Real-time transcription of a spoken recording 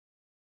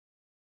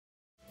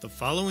The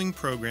following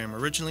program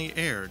originally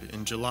aired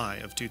in July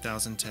of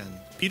 2010.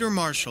 Peter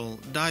Marshall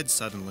died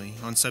suddenly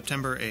on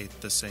September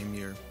 8th the same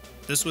year.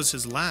 This was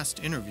his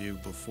last interview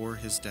before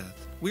his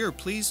death. We are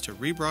pleased to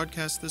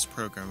rebroadcast this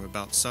program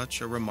about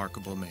such a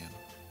remarkable man.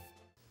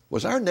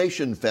 Was our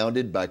nation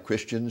founded by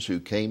Christians who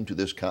came to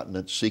this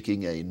continent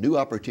seeking a new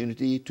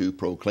opportunity to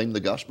proclaim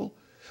the gospel?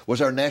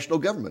 Was our national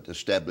government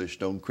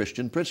established on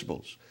Christian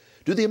principles?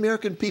 Do the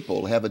American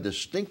people have a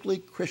distinctly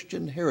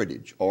Christian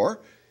heritage,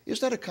 or is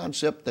that a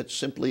concept that's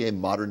simply a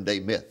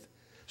modern-day myth?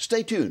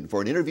 Stay tuned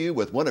for an interview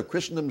with one of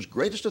Christendom's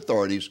greatest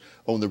authorities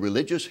on the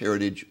religious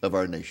heritage of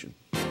our nation.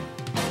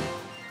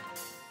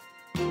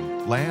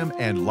 Lamb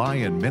and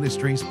Lion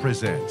Ministries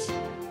presents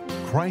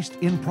Christ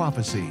in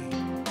Prophecy,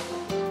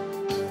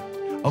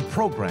 a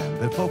program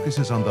that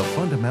focuses on the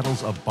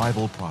fundamentals of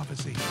Bible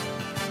prophecy,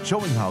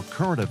 showing how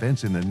current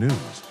events in the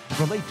news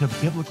relate to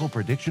biblical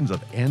predictions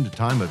of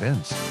end-time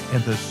events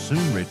and the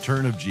soon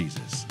return of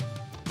Jesus.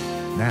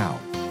 Now,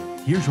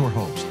 here's your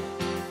host,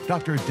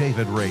 Dr.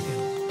 David Reagan.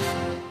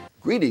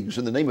 Greetings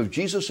in the name of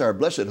Jesus, our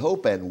blessed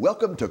hope, and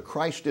welcome to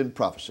Christ in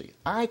Prophecy.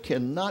 I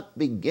cannot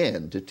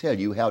begin to tell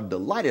you how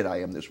delighted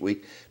I am this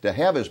week to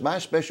have as my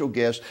special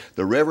guest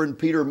the Reverend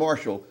Peter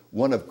Marshall,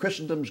 one of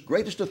Christendom's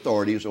greatest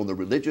authorities on the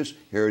religious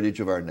heritage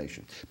of our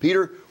nation.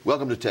 Peter,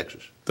 welcome to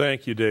Texas.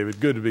 Thank you, David.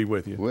 Good to be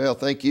with you. Well,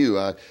 thank you.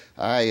 I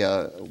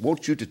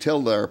want you to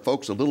tell our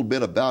folks a little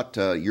bit about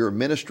your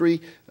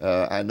ministry.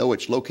 I know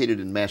it's located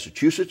in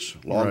Massachusetts,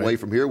 a long way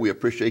from here. We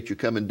appreciate you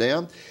coming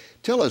down.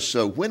 Tell us,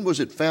 when was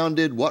it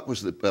founded? What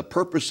was the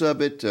purpose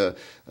of it?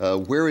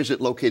 Where is it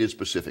located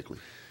specifically?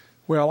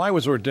 Well, I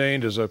was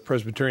ordained as a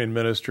Presbyterian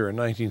minister in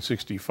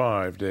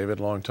 1965, David,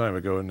 a long time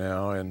ago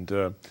now,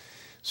 and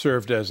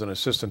served as an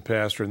assistant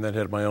pastor and then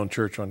had my own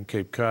church on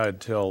Cape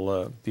Cod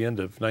till the end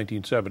of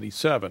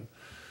 1977,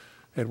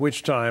 at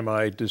which time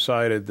I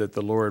decided that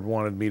the Lord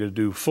wanted me to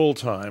do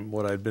full-time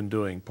what I'd been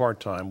doing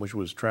part-time, which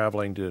was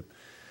traveling to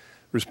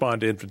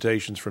respond to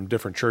invitations from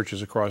different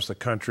churches across the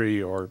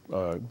country or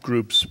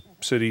groups,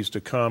 cities to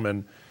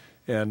come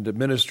and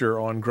minister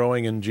on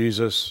growing in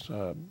Jesus,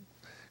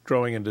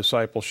 growing in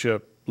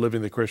discipleship,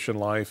 living the Christian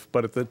life.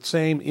 But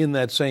in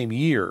that same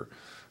year,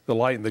 The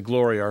Light and the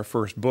Glory, our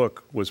first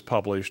book, was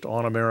published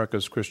on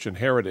America's Christian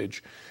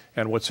heritage.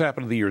 And what's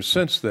happened in the years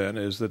since then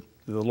is that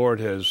the Lord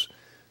has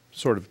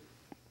sort of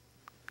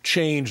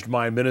changed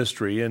my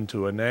ministry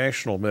into a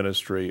national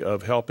ministry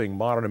of helping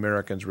modern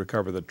Americans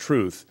recover the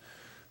truth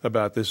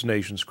about this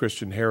nation's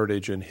Christian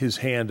heritage and His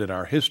hand in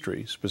our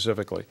history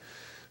specifically.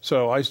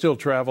 So I still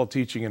travel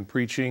teaching and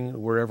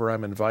preaching wherever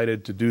I'm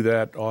invited to do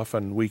that,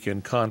 often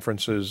weekend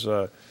conferences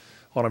on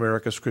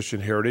America's Christian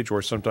heritage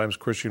or sometimes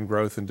Christian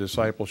growth and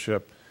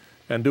discipleship,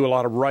 and do a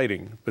lot of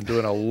writing. Been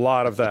doing a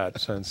lot of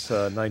that since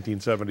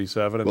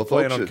 1977 and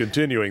plan on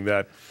continuing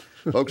that.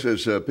 Folks,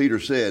 as Peter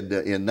said,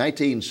 in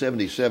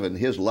 1977,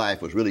 his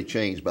life was really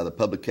changed by the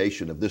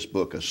publication of this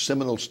book, a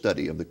seminal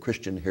study of the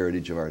Christian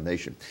heritage of our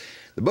nation.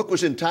 The book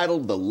was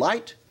entitled The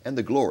Light and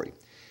the Glory.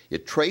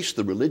 It traced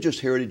the religious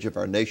heritage of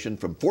our nation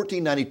from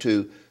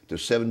 1492 to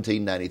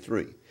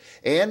 1793.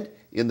 And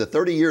in the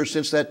 30 years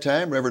since that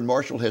time, Reverend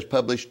Marshall has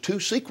published 2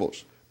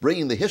 sequels,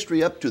 bringing the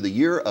history up to the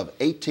year of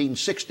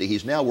 1860.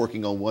 He's now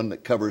working on one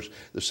that covers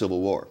the Civil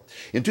War.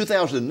 In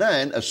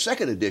 2009, a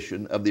second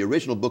edition of the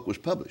original book was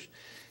published.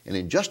 And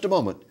in just a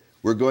moment,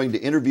 we're going to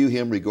interview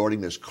him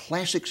regarding this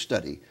classic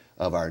study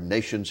of our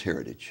nation's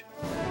heritage.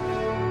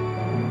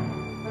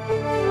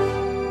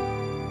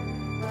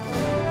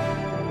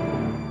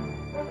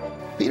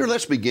 Peter,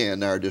 let's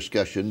begin our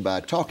discussion by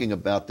talking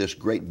about this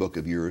great book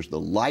of yours, The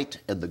Light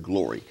and the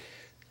Glory.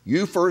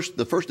 The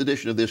first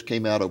edition of this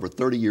came out over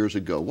 30 years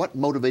ago. What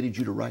motivated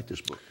you to write this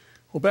book?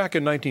 Well, back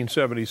in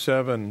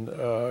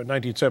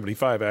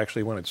 1975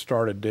 actually, when it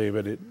started,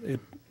 David, it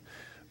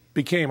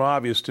became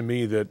obvious to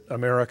me that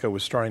America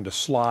was starting to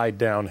slide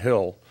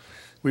downhill.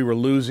 We were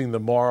losing the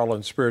moral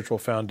and spiritual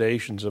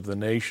foundations of the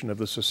nation, of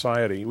the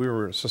society. We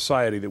were a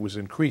society that was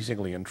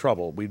increasingly in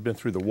trouble. We'd been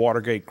through the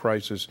Watergate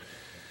crisis.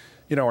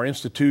 You know, our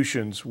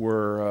institutions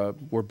were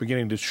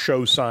beginning to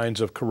show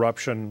signs of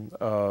corruption.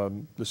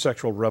 The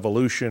sexual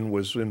revolution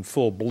was in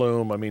full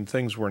bloom. I mean,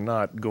 things were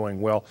not going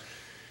well.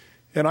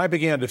 And I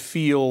began to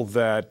feel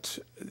that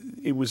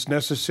it was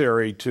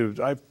necessary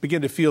I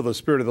began to feel the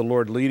Spirit of the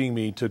Lord leading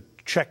me to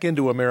check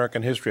into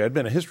American history. I'd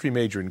been a history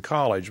major in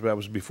college, but that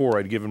was before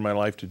I'd given my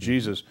life to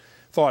Jesus.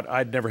 Thought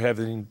I'd never have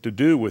anything to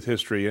do with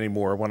history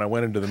anymore when I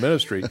went into the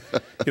ministry.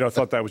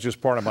 Thought that was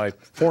just part of my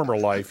former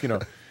life,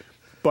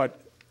 But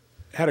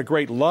had a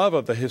great love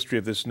of the history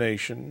of this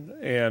nation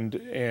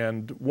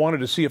and wanted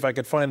to see if I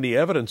could find the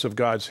evidence of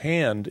God's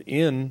hand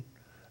in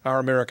our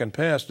American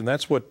past, and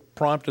that's what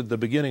prompted the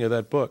beginning of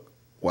that book.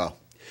 Wow.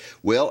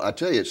 Well, I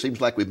tell you, it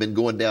seems like we've been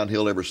going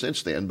downhill ever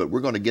since then, but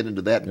we're going to get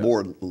into that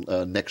more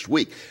next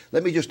week.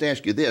 Let me just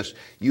ask you this.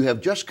 You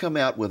have just come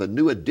out with a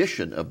new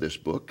edition of this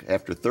book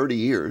after 30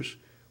 years.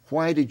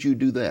 Why did you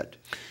do that?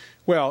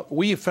 Well,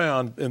 we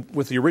found,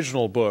 with the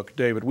original book,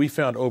 David, we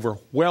found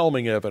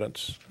overwhelming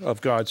evidence of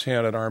God's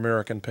hand in our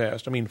American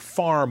past. I mean,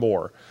 far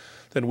more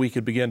than we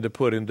could begin to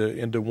put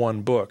into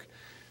one book.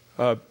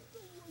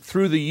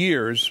 Through the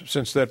years,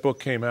 since that book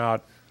came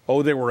out,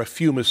 there were a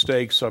few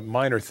mistakes, some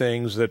minor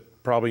things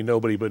that probably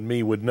nobody but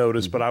me would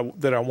notice, but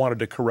that I wanted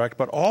to correct,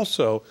 but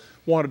also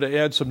wanted to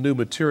add some new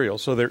material.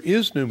 So there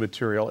is new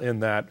material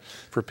in that.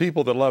 For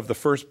people that love the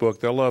first book,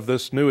 they'll love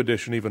this new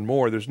edition even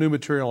more. There's new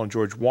material on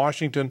George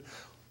Washington,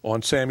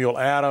 on Samuel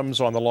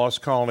Adams, on the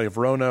lost colony of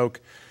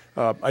Roanoke.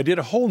 I did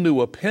a whole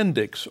new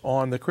appendix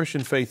on the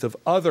Christian faith of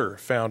other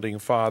founding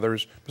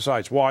fathers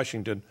besides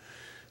Washington,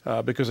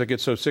 because I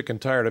get so sick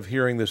and tired of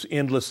hearing this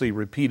endlessly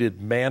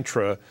repeated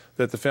mantra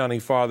that the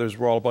founding fathers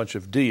were all a bunch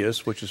of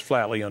deists, which is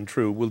flatly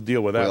untrue. We'll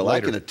deal with that later. Well, I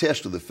can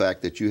attest to the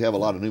fact that you have a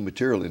lot of new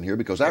material in here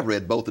because I've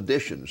read both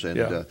editions,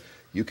 and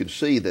you can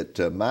see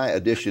that my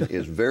edition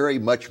is very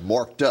much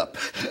marked up.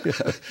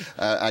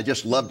 I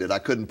just loved it. I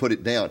couldn't put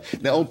it down.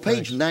 Now, on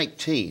page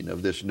 19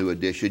 of this new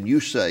edition, you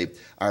say,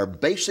 our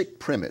basic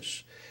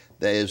premise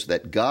is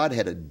that God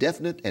had a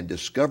definite and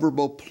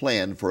discoverable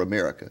plan for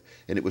America,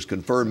 and it was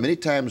confirmed many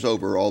times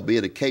over,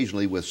 albeit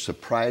occasionally with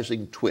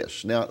surprising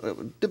twists. Now,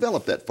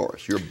 develop that for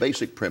us, your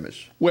basic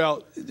premise.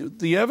 Well,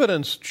 the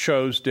evidence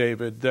shows,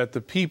 David, that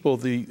the people,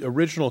 the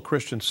original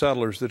Christian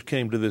settlers that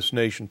came to this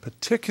nation,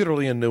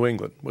 particularly in New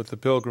England with the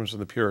Pilgrims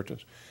and the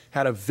Puritans,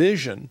 had a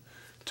vision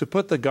to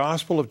put the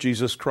gospel of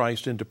Jesus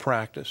Christ into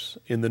practice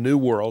in the New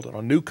World, on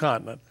a new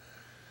continent,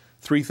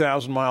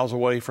 3,000 miles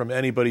away from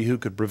anybody who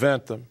could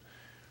prevent them,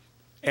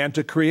 and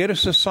to create a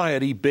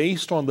society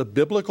based on the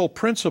biblical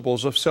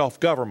principles of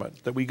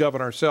self-government, that we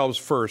govern ourselves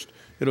first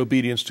in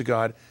obedience to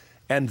God,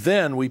 and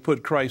then we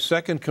put Christ's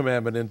second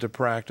commandment into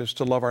practice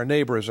to love our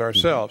neighbor as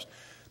ourselves.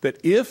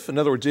 That if, in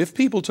other words, if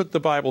people took the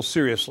Bible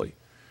seriously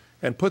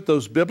and put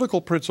those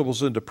biblical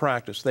principles into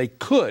practice, they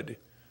could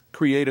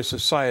create a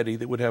society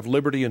that would have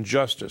liberty and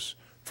justice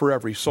for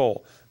every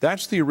soul.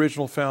 That's the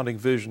original founding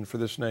vision for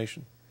this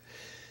nation.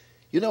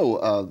 You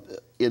know,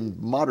 in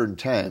modern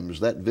times,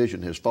 that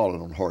vision has fallen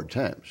on hard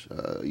times.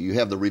 You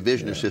have the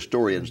revisionist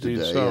historians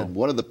today, and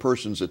one of the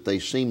persons that they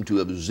seem to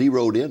have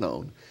zeroed in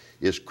on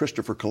is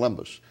Christopher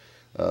Columbus,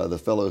 the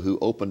fellow who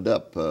opened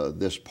up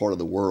this part of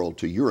the world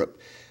to Europe.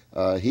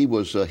 He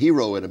was a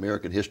hero in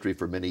American history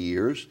for many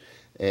years,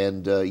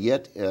 and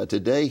yet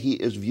today he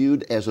is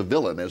viewed as a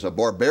villain, as a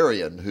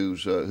barbarian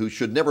who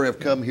should never have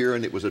come here,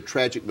 and it was a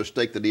tragic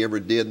mistake that he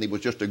ever did, and he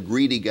was just a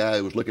greedy guy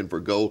who was looking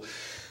for gold.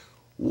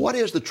 What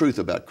is the truth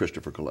about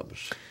Christopher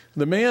Columbus?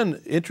 The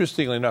man,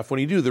 interestingly enough, when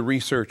you do the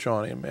research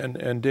on him,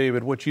 and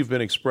David, what you've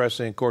been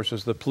expressing, of course,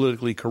 is the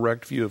politically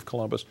correct view of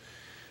Columbus.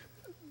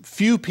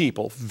 Few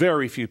people,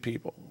 very few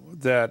people,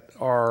 that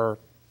are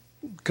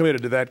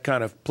committed to that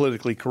kind of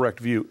politically correct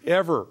view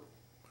ever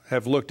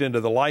have looked into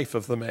the life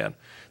of the man.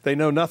 They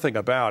know nothing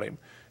about him.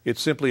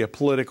 It's simply a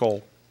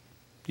political,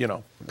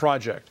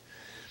 project.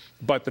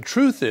 But the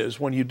truth is,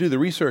 when you do the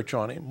research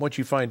on him, what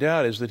you find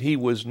out is that he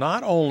was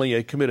not only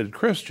a committed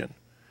Christian,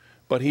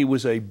 but he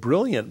was a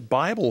brilliant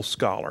Bible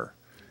scholar,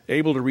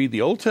 able to read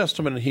the Old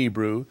Testament in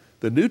Hebrew,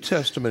 the New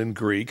Testament in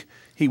Greek.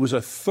 He was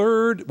a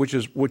third,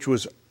 which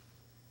was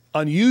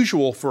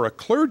unusual for a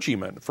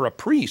clergyman, for a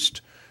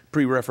priest,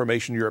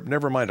 pre-Reformation Europe,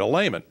 never mind a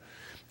layman.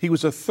 He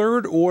was a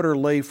third-order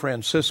lay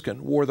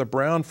Franciscan, wore the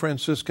brown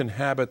Franciscan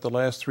habit the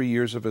last 3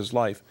 years of his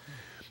life.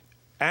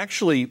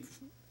 Actually,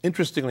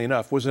 interestingly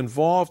enough, was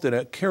involved in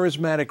a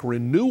charismatic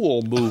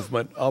renewal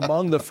movement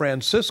among the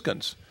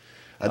Franciscans.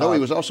 I know he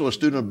was also a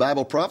student of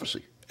Bible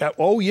prophecy.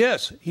 Oh,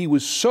 yes. He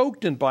was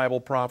soaked in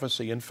Bible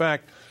prophecy. In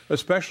fact,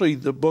 especially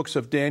the books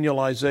of Daniel,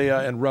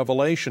 Isaiah, and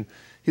Revelation.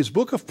 His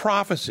book of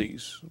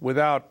prophecies,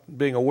 without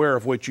being aware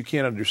of which you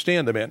can't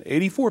understand the man,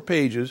 84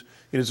 pages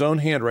in his own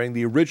handwriting.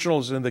 The original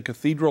is in the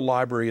Cathedral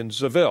Library in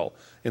Seville,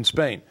 in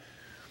Spain.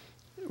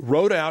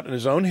 Wrote out in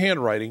his own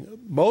handwriting.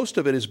 Most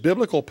of it is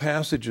biblical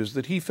passages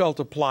that he felt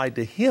applied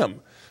to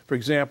him. For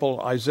example,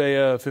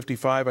 Isaiah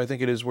 55, I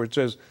think it is, where it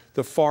says,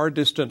 the far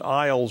distant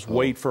isles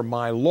wait for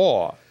my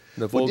law.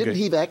 Well, didn't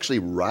he actually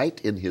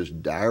write in his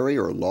diary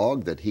or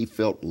log that he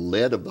felt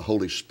led of the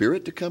Holy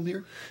Spirit to come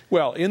here?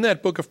 Well, in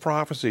that book of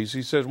prophecies,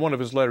 he says, one of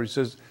his letters, he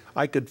says,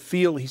 I could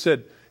feel, he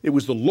said, it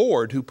was the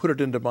Lord who put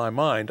it into my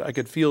mind. I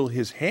could feel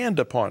his hand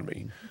upon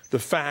me, the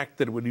fact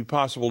that it would be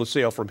possible to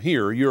sail from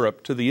here,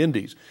 Europe, to the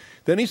Indies.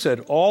 Then he said,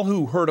 all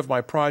who heard of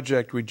my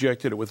project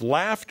rejected it with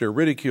laughter,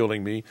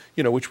 ridiculing me,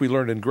 which we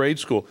learned in grade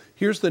school.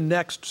 Here's the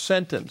next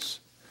sentence.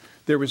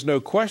 There was no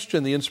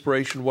question the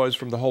inspiration was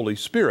from the Holy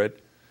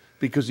Spirit,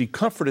 because he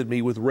comforted me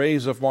with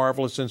rays of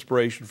marvelous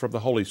inspiration from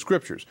the Holy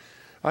Scriptures.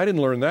 I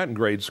didn't learn that in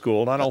grade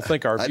school, and I don't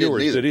think our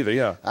viewers did either.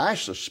 Yeah. I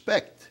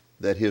suspect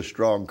that his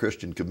strong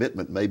Christian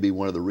commitment may be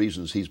one of the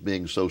reasons he's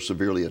being so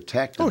severely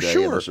attacked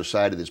today in a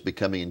society that's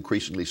becoming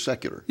increasingly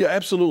secular. Yeah,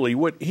 absolutely.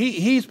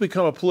 He's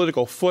become a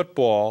political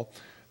football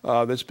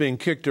that's being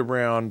kicked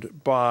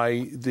around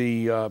by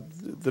the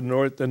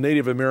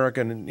Native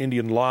American and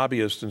Indian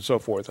lobbyists and so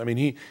forth. I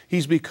mean,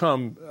 he's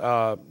become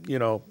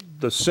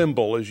the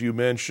symbol, as you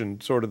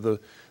mentioned, sort of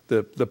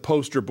the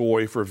poster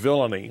boy for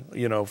villainy,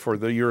 for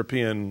the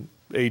European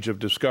age of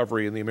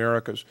discovery in the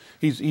Americas.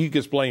 He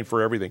gets blamed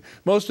for everything.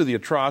 Most of the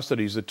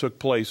atrocities that took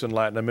place in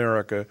Latin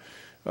America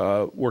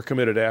were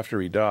committed after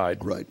he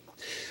died. Right.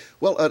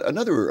 Well,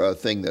 another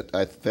thing that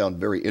I found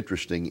very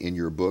interesting in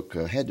your book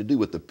had to do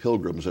with the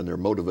Pilgrims and their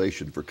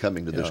motivation for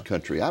coming to this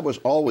country. I was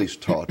always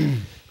taught,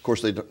 of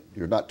course,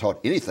 you're not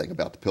taught anything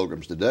about the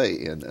Pilgrims today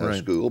in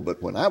school,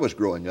 but when I was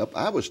growing up,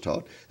 I was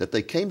taught that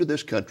they came to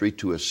this country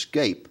to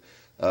escape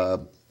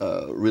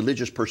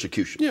religious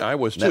persecution. Yeah, I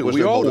was too. That was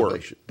we their all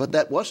motivation. But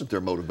that wasn't their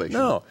motivation.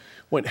 No.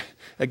 When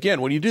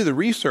you do the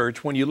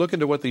research, when you look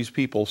into what these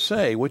people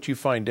say, what you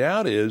find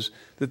out is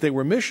that they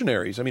were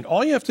missionaries. I mean,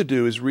 all you have to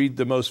do is read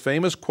the most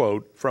famous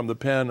quote from the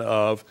pen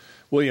of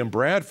William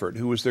Bradford,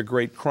 who was their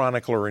great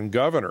chronicler and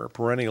governor,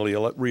 perennially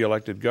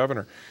re-elected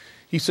governor.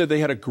 He said they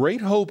had a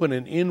great hope and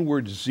an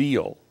inward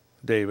zeal,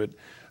 David,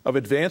 of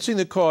advancing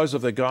the cause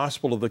of the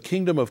gospel of the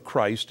kingdom of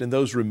Christ in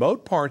those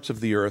remote parts of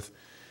the earth,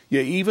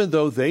 yea, even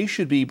though they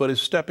should be but as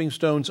stepping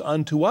stones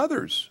unto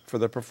others for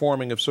the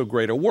performing of so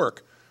great a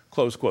work.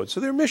 Close quote. So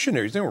they're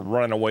missionaries. They weren't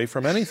running away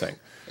from anything,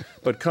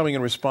 but coming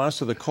in response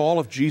to the call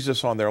of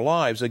Jesus on their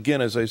lives, again,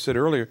 as I said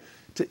earlier,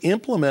 to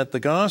implement the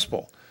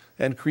gospel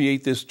and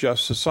create this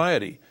just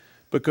society.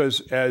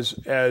 Because as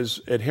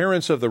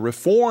adherents of the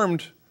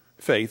Reformed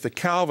faith, the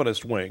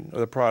Calvinist wing of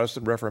the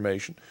Protestant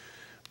Reformation,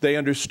 they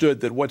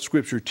understood that what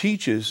Scripture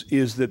teaches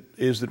is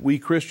that we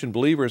Christian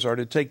believers are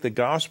to take the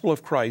gospel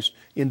of Christ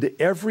into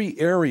every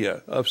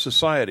area of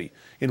society,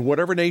 in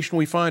whatever nation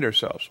we find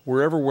ourselves,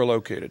 wherever we're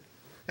located.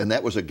 And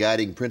that was a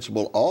guiding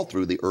principle all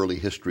through the early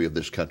history of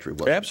this country,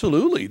 wasn't it?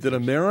 Absolutely. That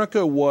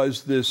America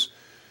was this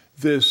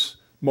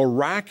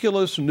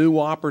miraculous new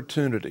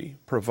opportunity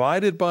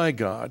provided by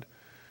God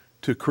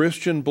to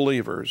Christian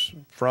believers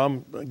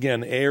from,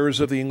 again, heirs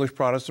of the English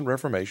Protestant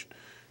Reformation,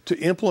 to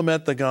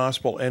implement the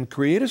gospel and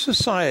create a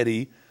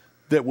society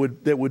that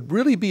would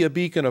really be a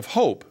beacon of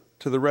hope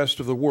to the rest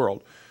of the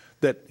world.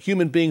 That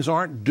human beings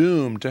aren't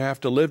doomed to have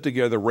to live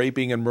together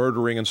raping and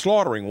murdering and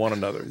slaughtering one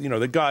another. You know,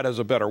 that God has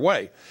a better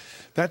way.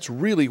 That's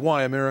really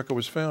why America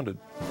was founded.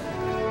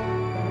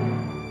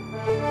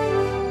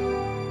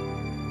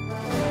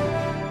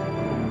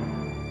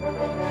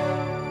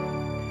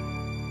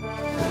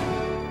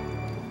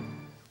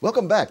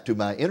 Welcome back to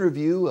my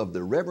interview of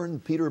the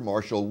Reverend Peter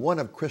Marshall, one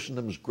of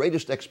Christendom's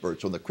greatest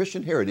experts on the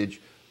Christian heritage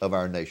of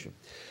our nation.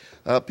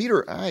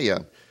 Peter, I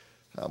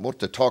want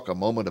to talk a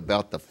moment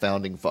about the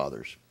Founding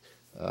Fathers.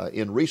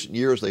 In recent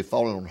years, they've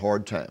fallen on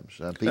hard times.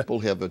 People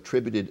have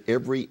attributed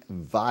every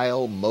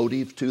vile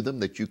motive to them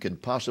that you can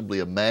possibly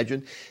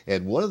imagine.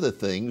 And one of the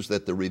things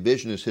that the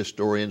revisionist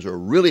historians are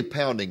really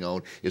pounding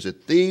on is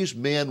that these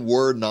men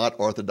were not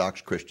Orthodox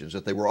Christians,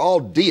 that they were all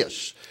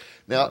deists.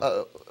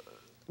 Now,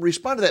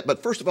 respond to that,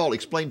 but first of all,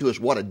 explain to us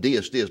what a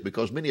deist is,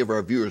 because many of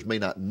our viewers may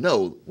not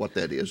know what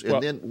that is.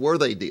 And then, were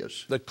they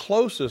deists? The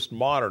closest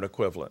modern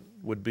equivalent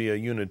would be a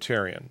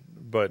Unitarian.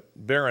 But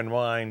bear in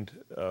mind,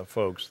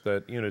 folks,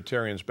 that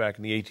Unitarians back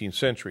in the 18th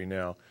century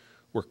now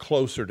were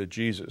closer to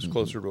Jesus,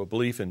 closer to a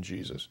belief in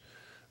Jesus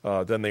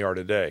than they are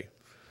today.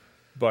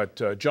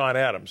 But John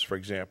Adams, for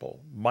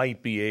example,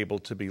 might be able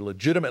to be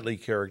legitimately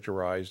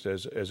characterized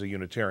as a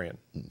Unitarian,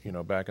 you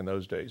know, back in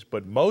those days.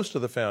 But most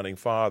of the Founding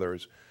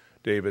Fathers,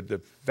 David,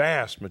 the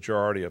vast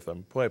majority of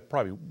them,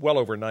 probably well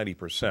over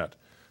 90%,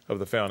 of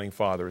the Founding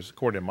Fathers,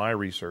 according to my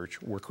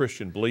research, were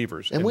Christian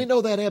believers. And we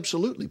know that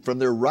absolutely from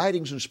their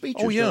writings and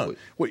speeches. Oh, yeah. Don't we?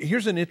 Well,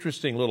 here's an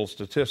interesting little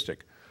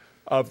statistic.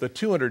 Of the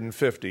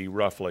 250,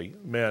 roughly,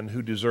 men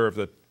who deserve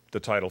the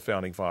title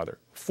Founding Father,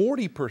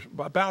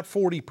 about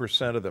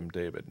 40% of them,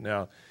 David.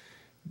 Now,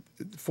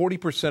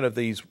 40% of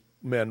these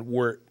men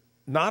were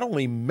not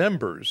only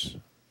members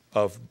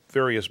of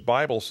various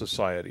Bible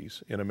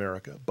societies in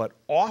America, but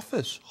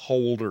office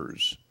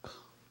holders.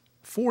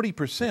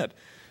 40%.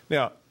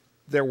 Now,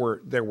 there was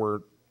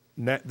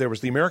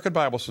the American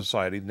Bible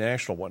Society, the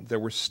national one. There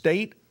were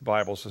state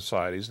Bible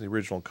societies in the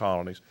original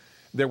colonies.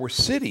 There were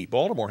city.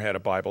 Baltimore had a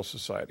Bible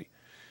society.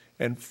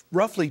 And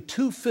roughly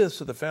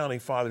 2/5 of the Founding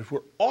Fathers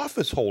were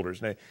office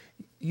holders. Now,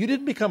 you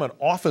didn't become an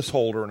office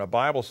holder in a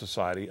Bible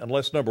society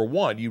unless, number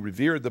one, you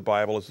revered the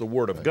Bible as the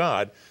Word of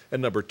God,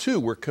 and number two,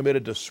 were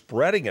committed to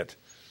spreading it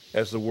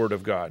as the Word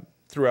of God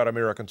throughout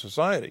American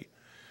society.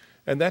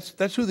 And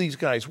that's who these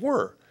guys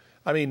were.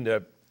 I mean,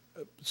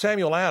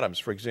 Samuel Adams,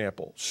 for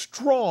example,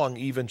 strong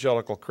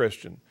evangelical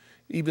Christian.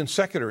 Even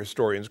secular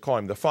historians call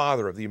him the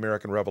father of the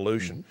American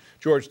Revolution.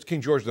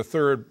 King George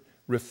III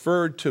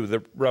referred to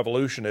the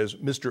Revolution as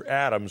Mr.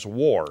 Adams'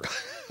 War.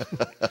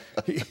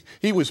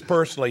 he was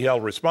personally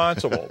held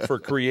responsible for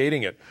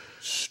creating it.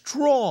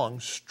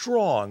 Strong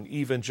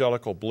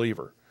evangelical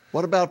believer.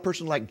 What about a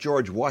person like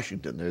George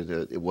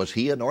Washington? Was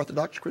he an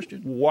Orthodox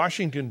Christian?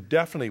 Washington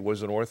definitely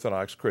was an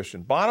Orthodox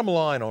Christian. Bottom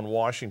line on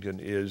Washington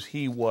is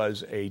he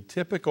was a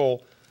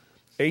typical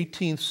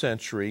 18th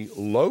century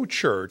low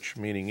church,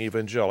 meaning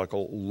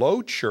evangelical,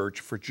 low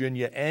church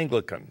Virginia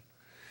Anglican.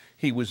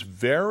 He was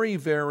very,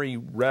 very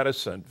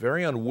reticent,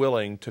 very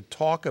unwilling to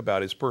talk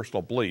about his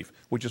personal belief,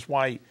 which is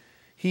why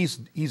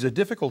he's a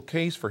difficult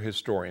case for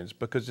historians,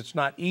 because it's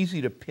not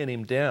easy to pin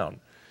him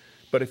down.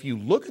 But if you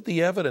look at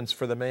the evidence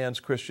for the man's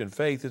Christian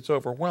faith, it's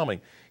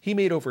overwhelming. He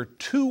made over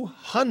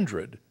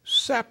 200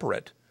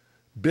 separate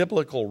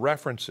biblical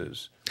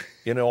references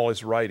in all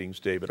his writings,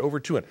 David. Over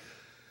 200.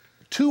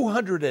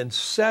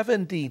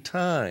 270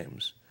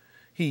 times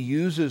he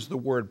uses the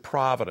word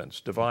providence,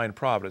 divine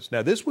providence.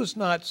 Now, this was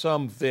not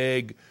some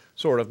vague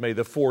sort of may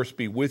the force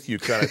be with you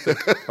kind of thing.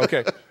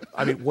 Okay.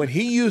 I mean, when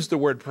he used the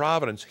word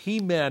providence, he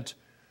meant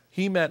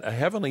a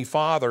heavenly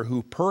Father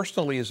who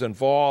personally is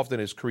involved in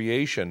his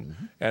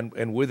creation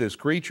and with his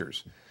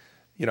creatures.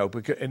 You know,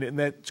 and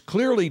that's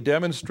clearly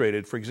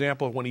demonstrated, for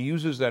example, when he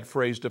uses that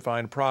phrase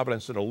divine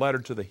providence in a letter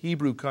to the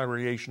Hebrew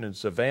congregation in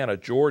Savannah,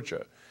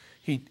 Georgia.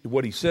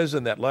 What he says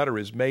in that letter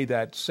is, may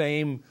that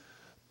same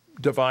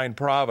divine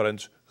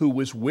providence who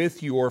was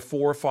with your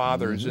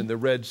forefathers in the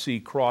Red Sea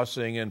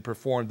crossing and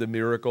performed the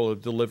miracle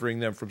of delivering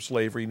them from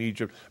slavery in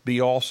Egypt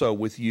be also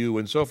with you,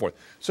 and so forth.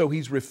 So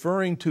he's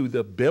referring to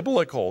the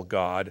biblical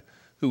God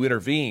who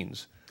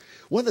intervenes.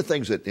 One of the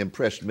things that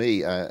impressed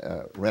me,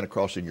 I ran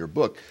across in your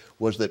book,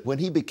 was that when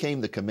he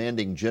became the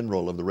commanding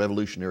general of the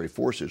Revolutionary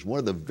Forces, one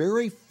of the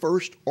very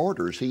first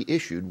orders he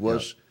issued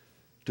was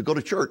to go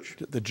to church.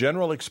 The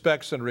general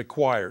expects and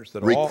requires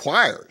that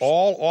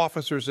all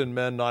officers and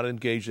men not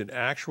engaged in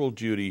actual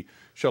duty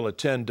shall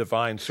attend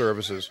divine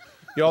services.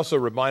 He also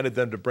reminded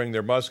them to bring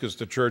their muskets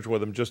to church with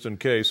them just in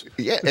case.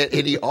 Yeah,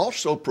 and he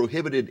also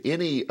prohibited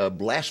any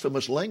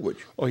blasphemous language.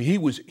 Oh, he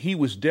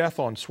was death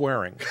on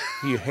swearing.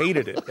 He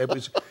hated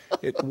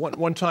it.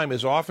 One time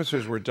his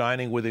officers were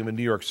dining with him in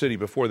New York City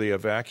before they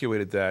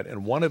evacuated that,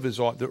 and one of his,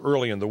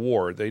 early in the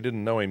war, they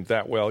didn't know him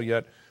that well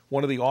yet,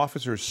 one of the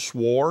officers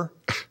swore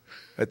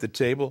at the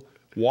table.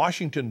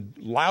 Washington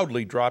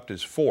loudly dropped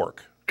his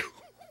fork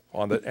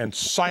and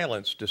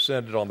silence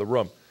descended on the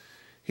room.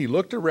 He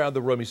looked around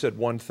the room. He said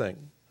one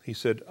thing. He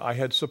said, I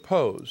had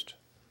supposed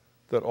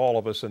that all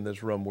of us in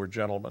this room were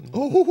gentlemen.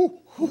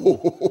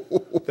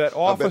 That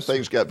officer, I bet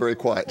things got very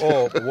quiet.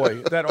 Oh,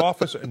 boy. That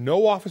officer,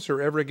 no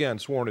officer ever again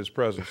swore in his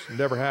presence. It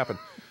never happened.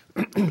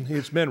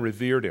 His men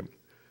revered him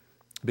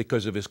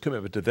because of his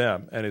commitment to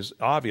them and his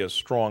obvious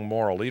strong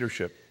moral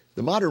leadership.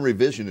 The modern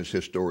revisionist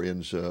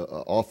historians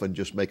often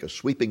just make a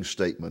sweeping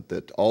statement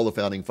that all the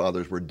Founding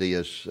Fathers were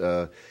deists,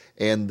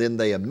 and then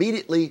they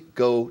immediately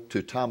go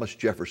to Thomas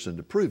Jefferson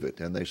to prove it.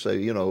 And they say,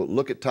 you know,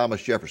 look at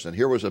Thomas Jefferson.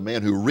 Here was a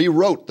man who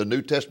rewrote the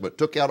New Testament,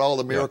 took out all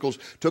the miracles,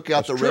 took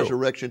out the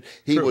resurrection.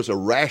 He was a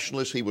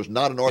rationalist. He was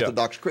not an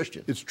Orthodox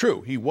Christian. It's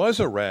true. He was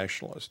a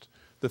rationalist.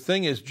 The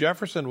thing is,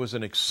 Jefferson was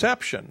an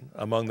exception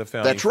among the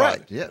Founding Fathers. That's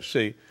right, yes.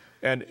 See,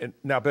 and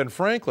now Ben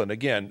Franklin,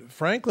 again,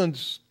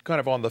 Franklin's kind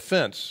of on the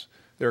fence.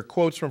 There are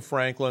quotes from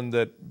Franklin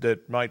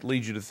that might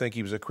lead you to think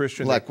he was a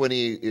Christian. Like when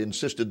he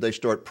insisted they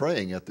start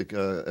praying at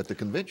the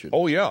convention.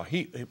 Oh yeah,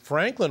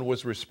 Franklin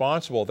was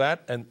responsible.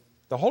 And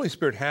the Holy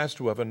Spirit has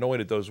to have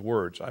anointed those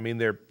words. I mean,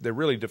 they're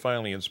really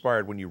divinely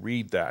inspired when you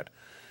read that.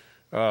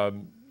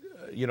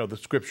 You know, the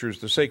scriptures,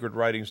 the sacred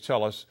writings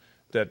tell us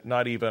that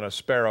not even a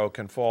sparrow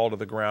can fall to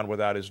the ground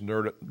without his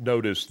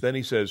notice. Then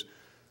he says,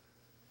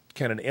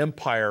 can an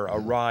empire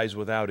arise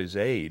without his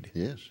aid?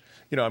 Yes.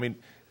 You know, I mean.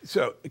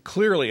 So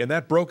clearly, and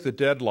that broke the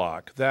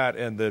deadlock, that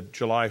and the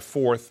July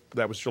 4th,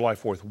 that was July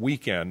 4th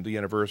weekend, the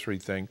anniversary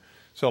thing,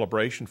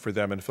 celebration for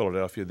them in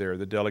Philadelphia there,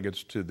 the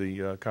delegates to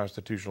the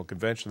Constitutional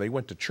Convention. They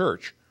went to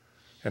church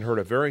and heard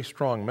a very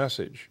strong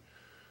message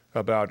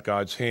about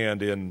God's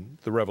hand in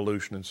the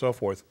revolution and so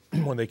forth.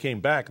 When they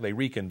came back, they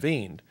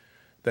reconvened.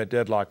 That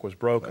deadlock was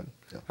broken.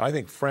 Right. Yeah. I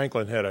think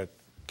Franklin had a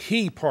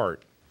key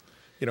part,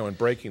 you know, in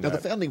breaking that. Now,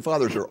 the Founding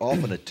Fathers are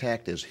often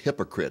attacked as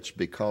hypocrites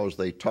because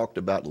they talked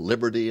about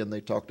liberty and they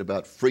talked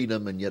about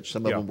freedom, and yet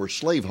some of them were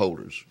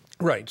slaveholders.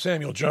 Right.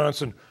 Samuel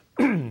Johnson,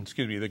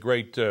 excuse me, the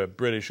great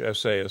British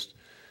essayist,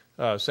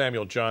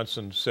 Samuel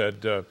Johnson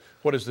said,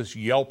 what is this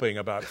yelping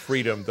about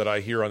freedom that I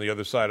hear on the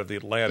other side of the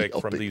Atlantic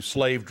from these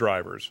slave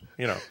drivers,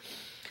 you know?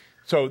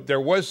 So there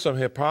was some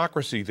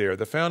hypocrisy there.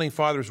 The Founding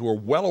Fathers were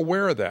well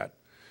aware of that.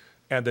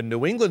 And the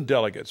New England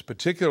delegates,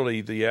 particularly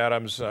the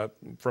Adams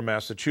from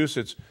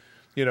Massachusetts,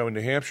 you know, in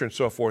New Hampshire and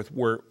so forth,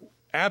 were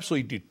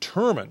absolutely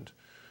determined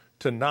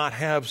to not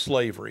have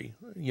slavery,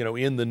 you know,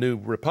 in the new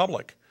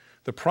republic.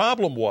 The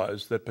problem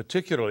was that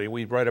particularly,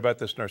 we write about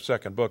this in our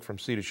second book, From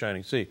Sea to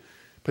Shining Sea,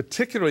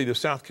 particularly the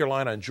South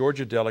Carolina and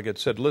Georgia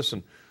delegates said,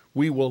 listen,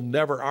 we will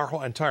never, our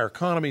whole entire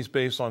economy is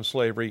based on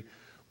slavery.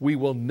 We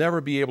will never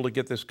be able to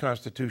get this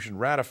Constitution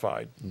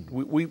ratified.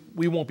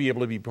 We won't be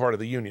able to be part of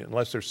the Union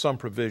unless there's some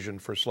provision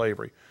for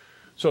slavery.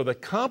 So the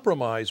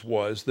compromise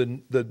was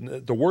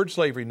the word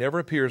slavery never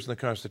appears in the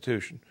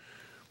Constitution.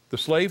 The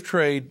slave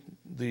trade,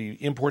 the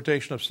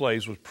importation of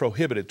slaves was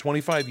prohibited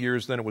 25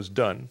 years, then it was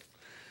done.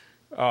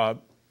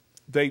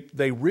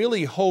 They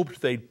really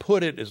hoped they'd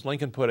put it, as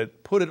Lincoln put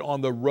it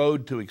on the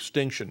road to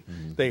extinction.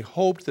 They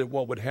hoped that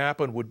what would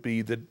happen would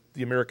be that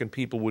the American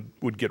people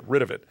would get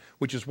rid of it,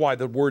 which is why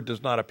the word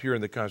does not appear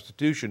in the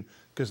Constitution,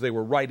 because they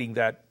were writing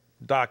that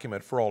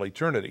document for all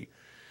eternity.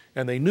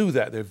 And they knew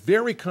that. They're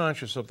very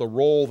conscious of the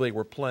role they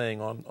were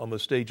playing on the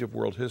stage of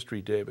world history,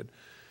 David.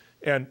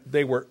 And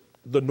they were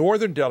the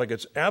northern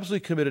delegates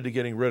absolutely committed to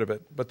getting rid of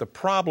it, but the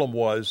problem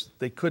was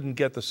they couldn't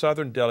get the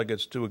southern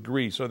delegates to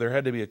agree, so there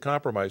had to be a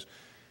compromise.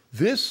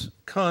 This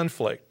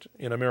conflict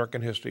in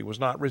American history was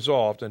not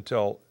resolved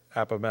until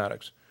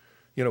Appomattox.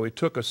 You know, it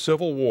took a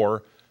civil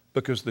war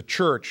because the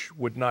church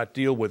would not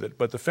deal with it,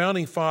 but the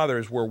Founding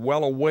Fathers were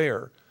well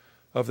aware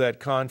of that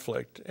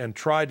conflict and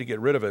tried to get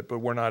rid of it, but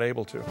were not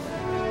able to.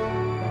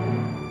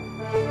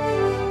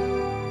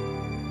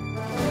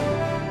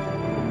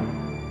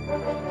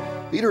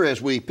 Peter,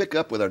 as we pick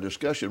up with our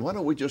discussion, why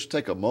don't we just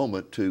take a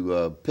moment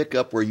to pick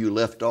up where you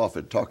left off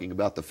in talking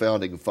about the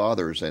Founding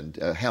Fathers and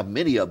how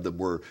many of them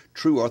were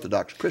true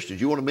Orthodox Christians.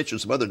 You want to mention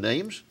some other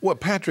names? Well,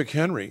 Patrick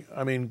Henry.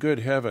 I mean, good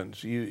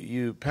heavens.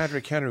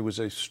 Patrick Henry was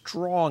a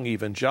strong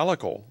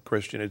evangelical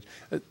Christian.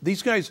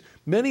 These guys,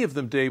 many of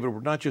them, David, were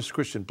not just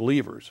Christian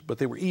believers, but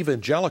they were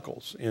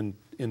evangelicals in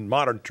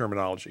modern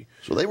terminology.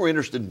 So they were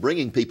interested in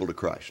bringing people to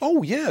Christ.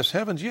 Oh, yes,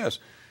 heavens, yes.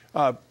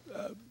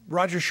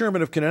 Roger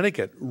Sherman of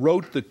Connecticut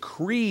wrote the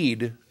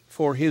creed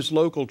for his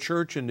local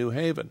church in New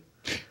Haven.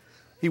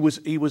 He was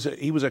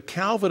a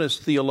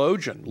Calvinist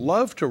theologian,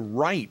 loved to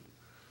write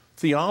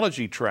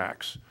theology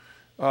tracts.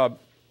 In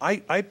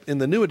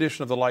the new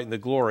edition of The Light and the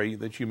Glory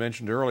that you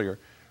mentioned earlier,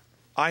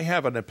 I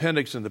have an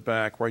appendix in the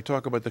back where I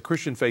talk about the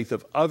Christian faith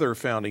of other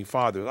founding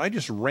fathers. I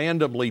just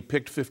randomly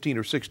picked 15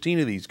 or 16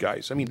 of these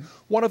guys. I mean,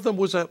 one of them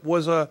was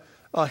a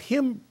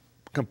hymn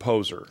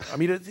composer. I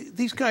mean,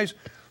 these guys,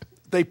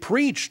 they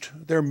preached.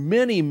 There are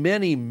many,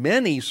 many,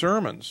 many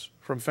sermons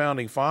from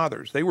founding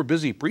fathers. They were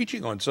busy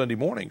preaching on Sunday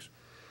mornings.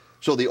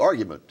 So the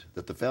argument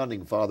that the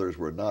Founding Fathers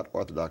were not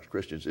Orthodox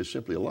Christians is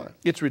simply a lie.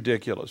 It's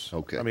ridiculous.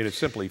 Okay. I mean, it's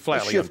simply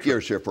flatly Let's shift untrue.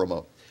 gears here for a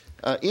moment.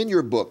 In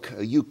your book,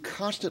 you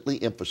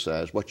constantly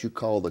emphasize what you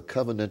call the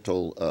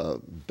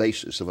covenantal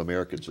basis of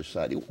American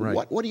society.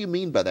 Right. What do you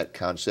mean by that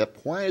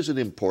concept? Why is it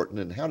important,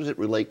 and how does it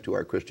relate to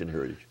our Christian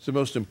heritage? It's the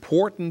most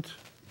important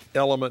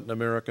element in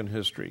American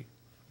history,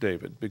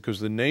 David,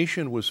 because the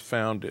nation was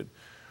founded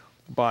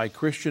by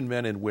Christian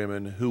men and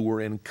women who were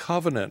in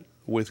covenant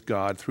with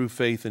God through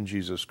faith in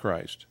Jesus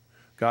Christ.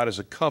 God is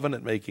a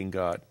covenant-making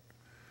God.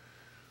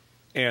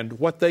 And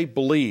what they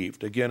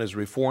believed, again, as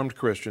Reformed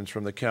Christians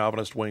from the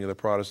Calvinist wing of the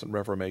Protestant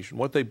Reformation,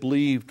 what they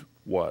believed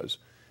was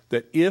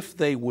that if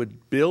they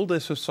would build a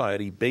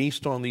society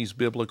based on these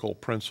biblical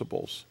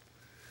principles,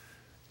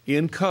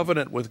 in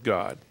covenant with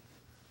God,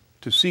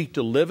 to seek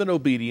to live in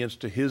obedience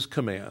to His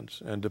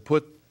commands and to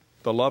put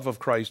the love of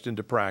Christ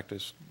into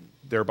practice,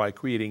 thereby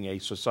creating a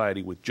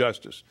society with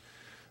justice.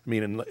 I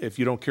mean, if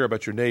you don't care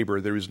about your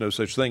neighbor, there is no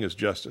such thing as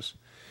justice.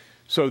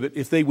 So that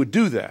if they would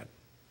do that,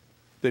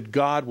 that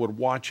God would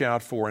watch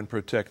out for and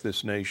protect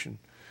this nation.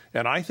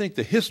 And I think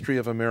the history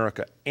of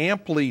America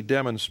amply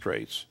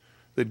demonstrates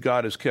that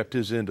God has kept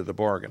His end of the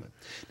bargain.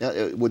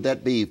 Now, would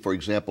that be, for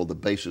example, the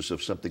basis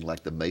of something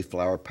like the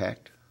Mayflower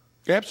Pact?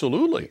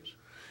 Absolutely.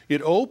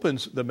 It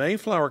opens the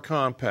Mayflower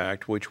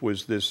Compact, which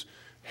was this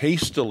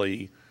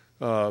hastily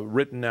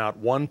written out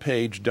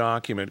one-page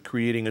document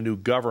creating a new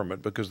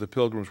government because the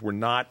Pilgrims were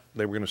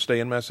they were going to stay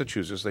in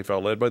Massachusetts. They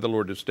felt led by the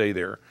Lord to stay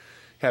there,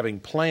 having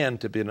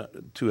planned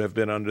to have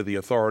been under the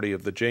authority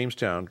of the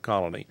Jamestown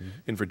colony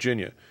in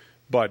Virginia.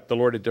 But the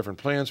Lord had different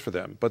plans for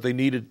them. But they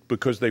needed,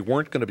 because they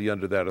weren't going to be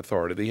under that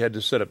authority, they had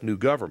to set up new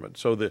government.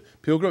 So the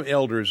Pilgrim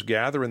elders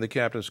gather in the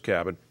captain's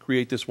cabin,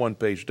 create this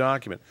one-page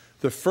document.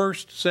 The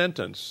first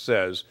sentence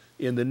says,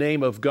 "In the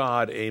name of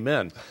God,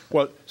 amen."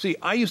 Well, see,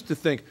 I used to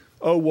think,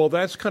 oh, well,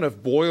 that's kind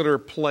of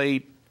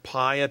boilerplate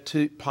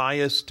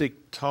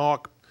pietistic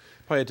talk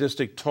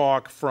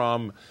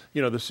from,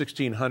 the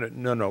 1600s.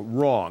 No,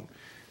 wrong.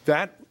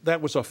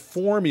 That was a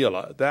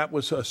formula. That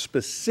was a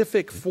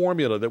specific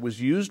formula that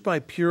was used by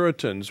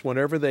Puritans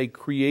whenever they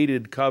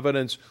created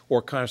covenants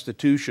or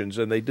constitutions,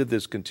 and they did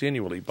this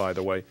continually, by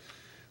the way.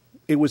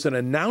 It was an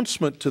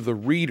announcement to the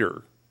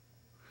reader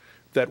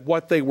that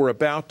what they were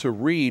about to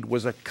read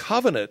was a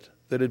covenant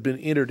that had been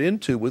entered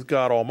into with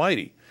God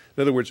Almighty.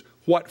 In other words,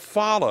 what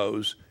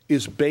follows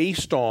is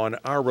based on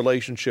our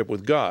relationship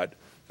with God.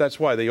 That's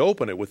why they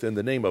open it with "In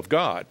the name of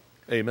God,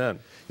 amen."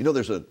 You know,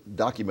 there's a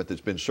document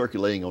that's been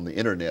circulating on the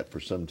internet for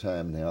some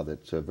time now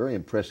that's very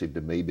impressive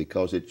to me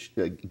because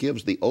it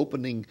gives the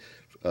opening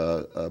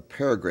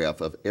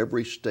paragraph of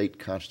every state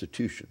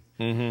constitution.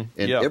 And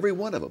every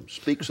one of them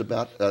speaks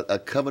about a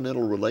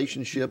covenantal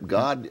relationship,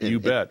 God. You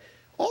bet.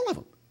 All of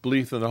them.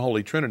 Belief in the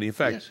Holy Trinity.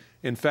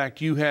 In fact,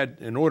 you had,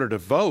 in order to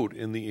vote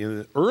in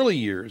the early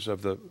years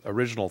of the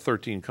original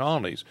 13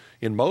 colonies,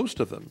 in most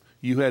of them,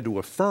 you had to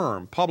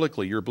affirm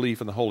publicly your belief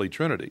in the Holy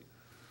Trinity.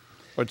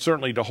 But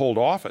certainly to hold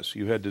office,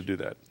 you had to do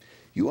that.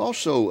 You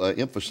also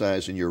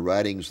emphasize in your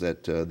writings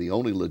that the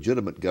only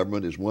legitimate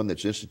government is one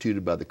that's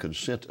instituted by the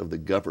consent of the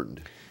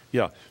governed.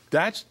 Yeah,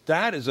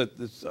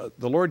 the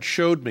Lord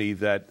showed me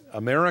that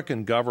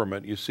American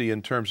government, you see,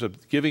 in terms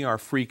of giving our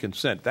free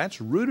consent,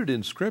 that's rooted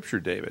in Scripture,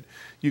 David.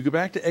 You go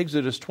back to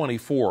Exodus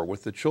 24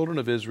 with the children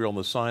of Israel in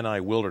the Sinai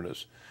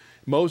wilderness.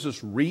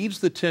 Moses reads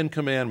the Ten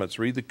Commandments,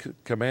 read the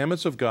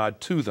commandments of God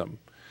to them,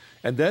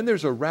 and then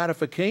there's a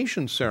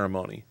ratification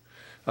ceremony.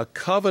 a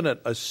covenant,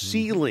 a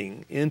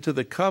sealing into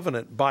the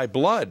covenant by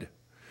blood,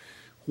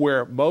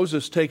 where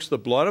Moses takes the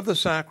blood of the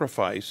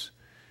sacrifice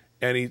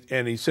and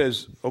he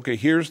says, okay,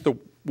 here's the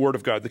word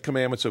of God, the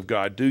commandments of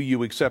God. Do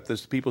you accept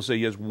this? The people say,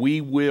 yes,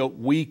 we will,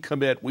 we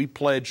commit, we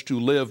pledge to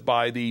live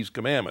by these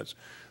commandments.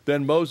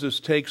 Then Moses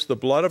takes the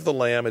blood of the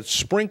lamb, it's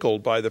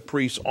sprinkled by the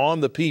priests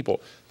on the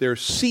people. They're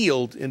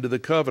sealed into the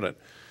covenant.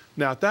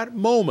 Now, at that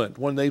moment,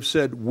 when they've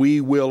said,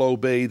 we will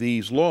obey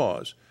these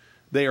laws,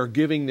 they are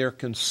giving their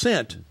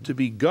consent to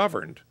be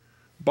governed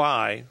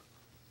by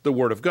the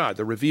Word of God,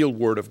 the revealed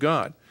Word of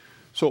God.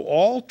 So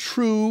all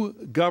true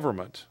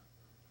government,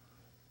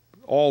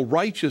 all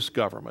righteous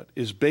government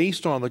is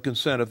based on the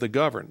consent of the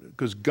governed,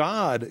 because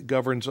God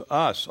governs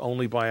us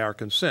only by our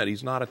consent.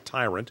 He's not a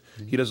tyrant.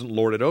 He doesn't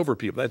lord it over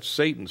people. That's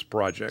Satan's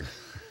project,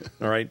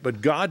 all right?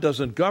 But God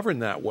doesn't govern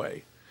that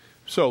way.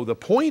 So the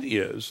point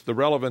is, the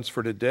relevance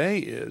for today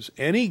is,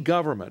 any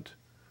government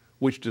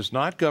which does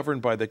not govern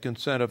by the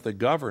consent of the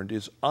governed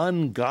is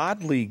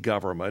ungodly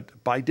government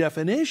by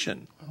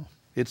definition.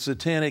 It's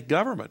satanic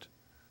government.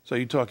 So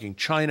you're talking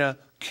China,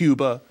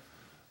 Cuba,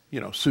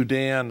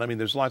 Sudan. I mean,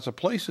 there's lots of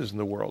places in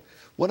the world.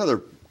 One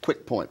other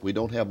quick point. We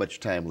don't have much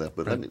time left,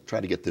 but let me try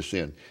to get this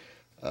in.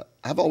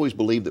 I've always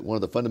believed that one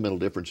of the fundamental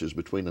differences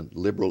between a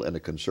liberal and a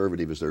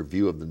conservative is their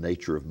view of the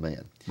nature of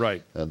man.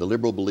 Right. The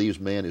liberal believes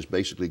man is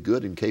basically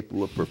good and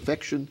capable of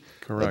perfection.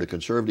 Correct. The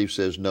conservative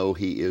says, no,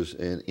 he is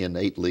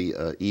innately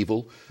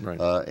evil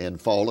and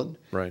fallen.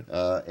 Right.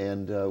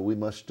 And we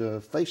must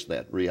face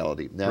that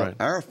reality. Now,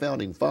 our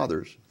founding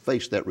fathers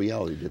faced that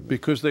reality, didn't they?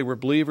 Because they were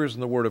believers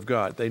in the Word of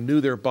God. They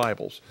knew their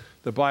Bibles.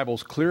 The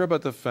Bible's clear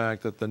about the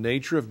fact that the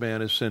nature of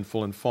man is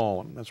sinful and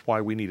fallen. That's why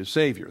we need a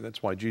Savior.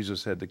 That's why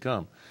Jesus had to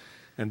come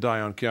and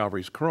die on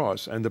Calvary's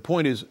cross. And the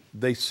point is,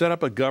 they set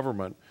up a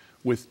government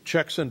with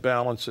checks and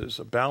balances,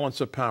 a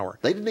balance of power.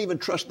 They didn't even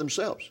trust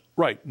themselves.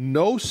 Right.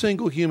 No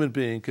single human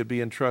being could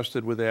be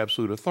entrusted with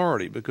absolute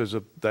authority because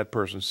of that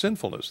person's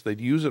sinfulness. They'd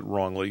use it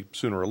wrongly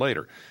sooner or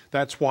later.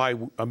 That's why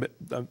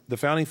the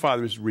Founding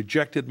Fathers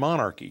rejected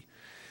monarchy.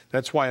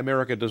 That's why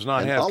America does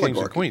not have kings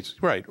and queens.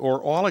 Right, or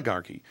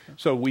oligarchy.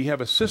 So we have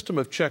a system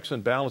of checks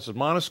and balances.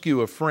 Montesquieu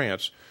of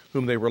France,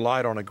 whom they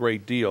relied on a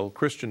great deal,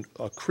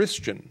 a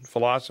Christian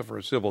philosopher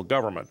of civil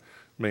government,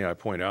 may I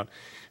point out,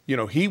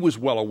 he was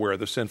well aware of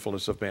the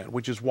sinfulness of man,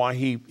 which is why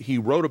he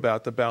wrote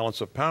about the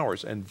balance of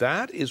powers. And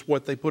that is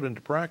what they put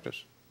into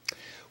practice.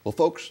 Well,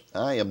 folks,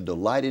 I am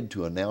delighted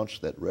to announce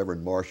that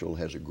Reverend Marshall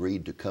has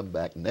agreed to come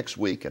back next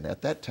week, and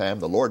at that time,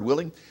 the Lord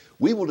willing,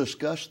 we will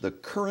discuss the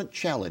current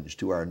challenge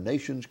to our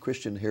nation's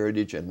Christian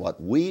heritage and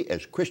what we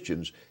as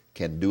Christians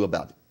can do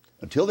about it.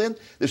 Until then,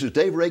 this is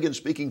Dave Reagan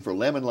speaking for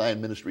Lamb and Lion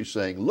Ministries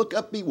saying, look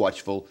up, be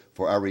watchful,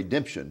 for our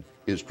redemption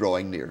is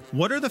drawing near.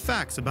 What are the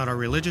facts about our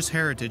religious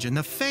heritage and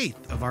the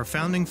faith of our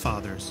founding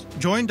fathers?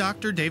 Join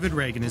Dr. David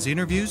Reagan as he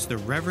interviews the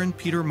Reverend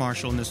Peter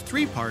Marshall in this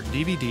 3-part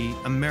DVD,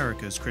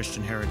 America's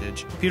Christian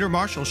Heritage. Peter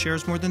Marshall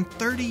shares more than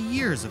 30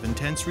 years of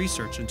intense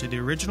research into the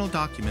original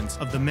documents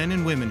of the men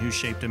and women who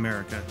shaped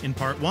America. In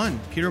Part 1,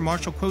 Peter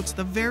Marshall quotes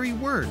the very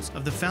words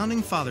of the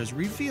founding fathers,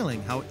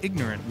 revealing how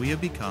ignorant we have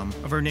become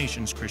of our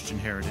nation's Christian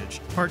heritage.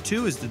 Part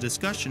 2 is the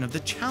discussion of the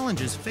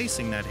challenges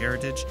facing that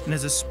heritage, and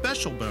as a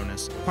special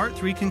bonus, Part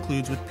 3 concludes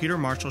with Peter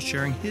Marshall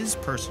sharing his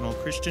personal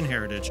Christian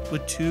heritage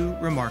with 2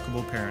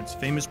 remarkable parents,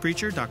 famous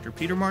preacher Dr.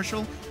 Peter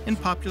Marshall and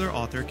popular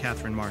author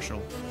Catherine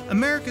Marshall.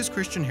 America's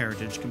Christian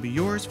Heritage can be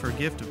yours for a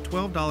gift of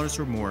 $12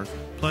 or more,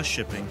 plus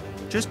shipping.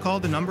 Just call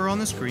the number on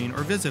the screen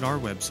or visit our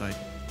website.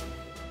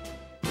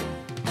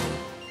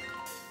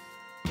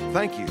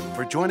 Thank you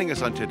for joining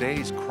us on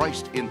today's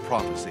Christ in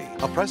Prophecy,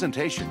 a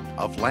presentation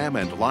of Lamb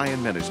and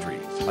Lion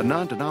Ministries, a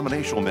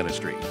non-denominational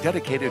ministry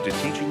dedicated to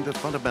teaching the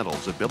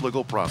fundamentals of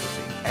biblical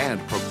prophecy and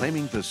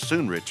proclaiming the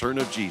soon return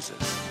of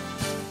Jesus.